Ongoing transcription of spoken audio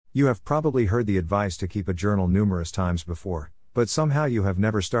You have probably heard the advice to keep a journal numerous times before, but somehow you have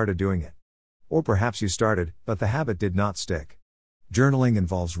never started doing it. Or perhaps you started, but the habit did not stick. Journaling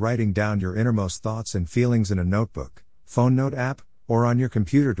involves writing down your innermost thoughts and feelings in a notebook, phone note app, or on your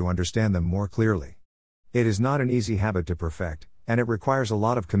computer to understand them more clearly. It is not an easy habit to perfect, and it requires a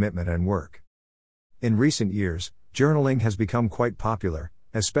lot of commitment and work. In recent years, journaling has become quite popular,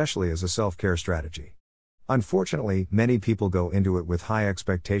 especially as a self-care strategy. Unfortunately, many people go into it with high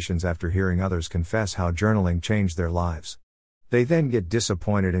expectations after hearing others confess how journaling changed their lives. They then get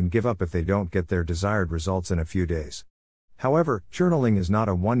disappointed and give up if they don't get their desired results in a few days. However, journaling is not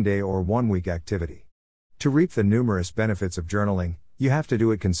a one-day or one-week activity. To reap the numerous benefits of journaling, you have to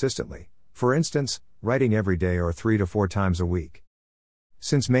do it consistently, for instance, writing every day or 3 to 4 times a week.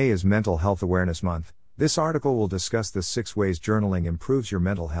 Since May is Mental Health Awareness Month, this article will discuss the 6 ways journaling improves your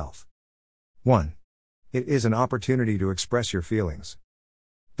mental health. 1. It is an opportunity to express your feelings.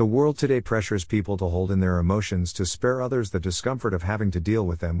 The world today pressures people to hold in their emotions to spare others the discomfort of having to deal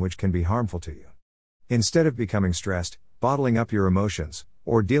with them, which can be harmful to you. Instead of becoming stressed, bottling up your emotions,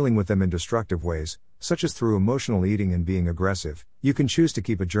 or dealing with them in destructive ways, such as through emotional eating and being aggressive, you can choose to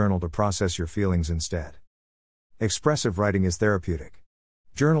keep a journal to process your feelings instead. Expressive writing is therapeutic.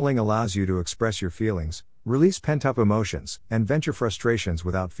 Journaling allows you to express your feelings, release pent-up emotions, and vent your frustrations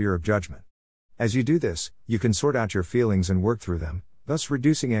without fear of judgment. As you do this, you can sort out your feelings and work through them, thus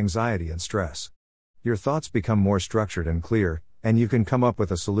reducing anxiety and stress. Your thoughts become more structured and clear, and you can come up with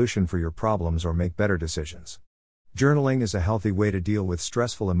a solution for your problems or make better decisions. Journaling is a healthy way to deal with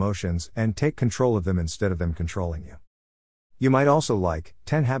stressful emotions and take control of them instead of them controlling you. You might also like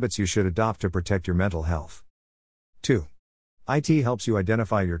 10 habits you should adopt to protect your mental health. 2. IT helps you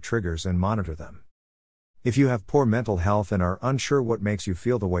identify your triggers and monitor them. If you have poor mental health and are unsure what makes you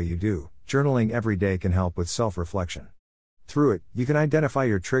feel the way you do, journaling every day can help with self-reflection. Through it, you can identify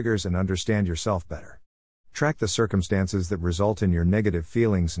your triggers and understand yourself better. Track the circumstances that result in your negative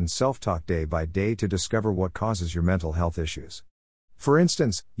feelings and self-talk day by day to discover what causes your mental health issues. For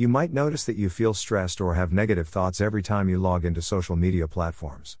instance, you might notice that you feel stressed or have negative thoughts every time you log into social media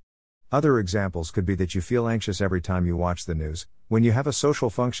platforms. Other examples could be that you feel anxious every time you watch the news, when you have a social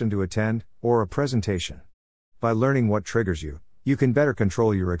function to attend, or a presentation. By learning what triggers you, you can better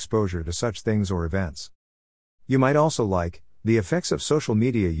control your exposure to such things or events. You might also like the effects of social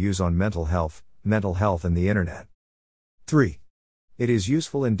media use on mental health and the internet. 3. It is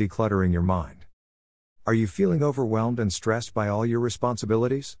useful in decluttering your mind. Are you feeling overwhelmed and stressed by all your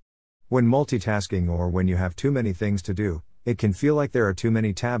responsibilities? When multitasking or when you have too many things to do, it can feel like there are too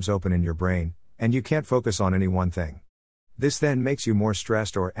many tabs open in your brain, and you can't focus on any one thing. This then makes you more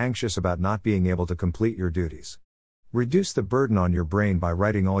stressed or anxious about not being able to complete your duties. Reduce the burden on your brain by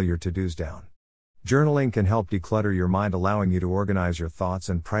writing all your to-dos down. Journaling can help declutter your mind, allowing you to organize your thoughts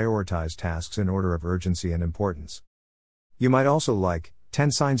and prioritize tasks in order of urgency and importance. You might also like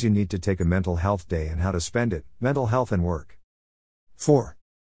 10 signs you need to take a mental health day and how to spend it, mental health and work. 4.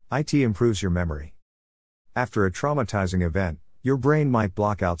 IT improves your memory. After a traumatizing event, your brain might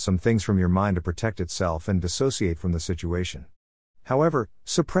block out some things from your mind to protect itself and dissociate from the situation. However,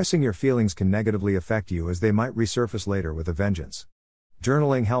 suppressing your feelings can negatively affect you, as they might resurface later with a vengeance.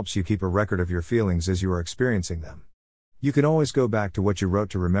 Journaling helps you keep a record of your feelings as you are experiencing them. You can always go back to what you wrote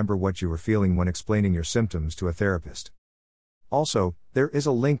to remember what you were feeling when explaining your symptoms to a therapist. Also, there is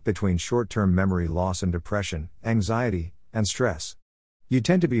a link between short-term memory loss and depression, anxiety, and stress. You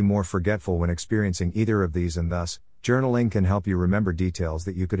tend to be more forgetful when experiencing either of these, and thus, journaling can help you remember details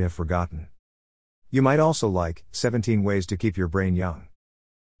that you could have forgotten. You might also like 17 ways to keep your brain young.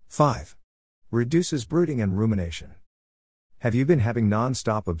 5. Reduces brooding and rumination. Have you been having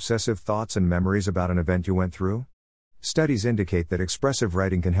non-stop obsessive thoughts and memories about an event you went through? Studies indicate that expressive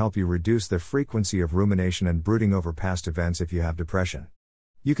writing can help you reduce the frequency of rumination and brooding over past events if you have depression.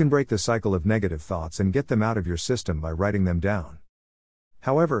 You can break the cycle of negative thoughts and get them out of your system by writing them down.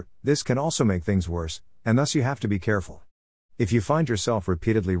 However, this can also make things worse, and thus you have to be careful. If you find yourself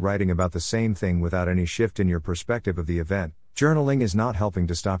repeatedly writing about the same thing without any shift in your perspective of the event, journaling is not helping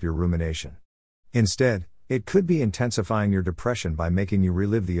to stop your rumination. Instead, it could be intensifying your depression by making you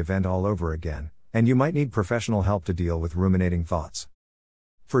relive the event all over again, and you might need professional help to deal with ruminating thoughts.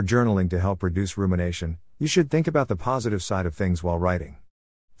 For journaling to help reduce rumination, you should think about the positive side of things while writing.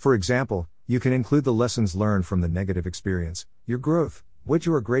 For example, you can include the lessons learned from the negative experience, your growth, what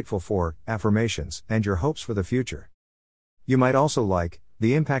you are grateful for, affirmations, and your hopes for the future. You might also like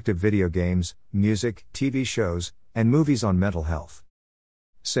the impact of video games, music, TV shows, and movies on mental health.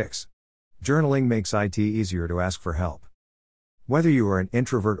 6. Journaling makes it easier to ask for help. Whether you are an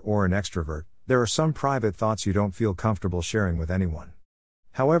introvert or an extrovert, there are some private thoughts you don't feel comfortable sharing with anyone.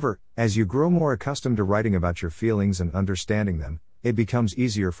 However, as you grow more accustomed to writing about your feelings and understanding them, it becomes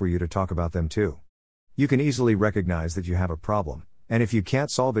easier for you to talk about them too. You can easily recognize that you have a problem, and if you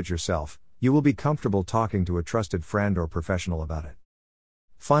can't solve it yourself, you will be comfortable talking to a trusted friend or professional about it.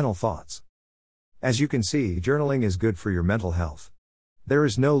 Final thoughts. As you can see, journaling is good for your mental health. There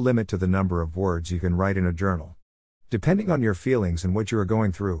is no limit to the number of words you can write in a journal. Depending on your feelings and what you are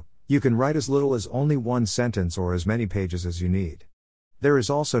going through, you can write as little as only one sentence or as many pages as you need. There is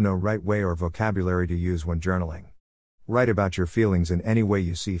also no right way or vocabulary to use when journaling. Write about your feelings in any way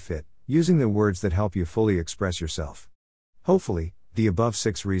you see fit, using the words that help you fully express yourself. Hopefully, the above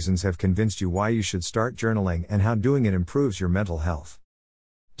 6 reasons have convinced you why you should start journaling and how doing it improves your mental health.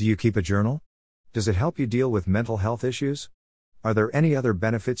 Do you keep a journal? Does it help you deal with mental health issues? Are there any other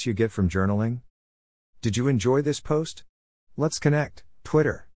benefits you get from journaling? Did you enjoy this post? Let's connect.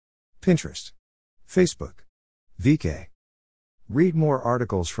 Twitter, Pinterest, Facebook, VK. Read more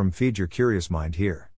articles from Feed Your Curious Mind here.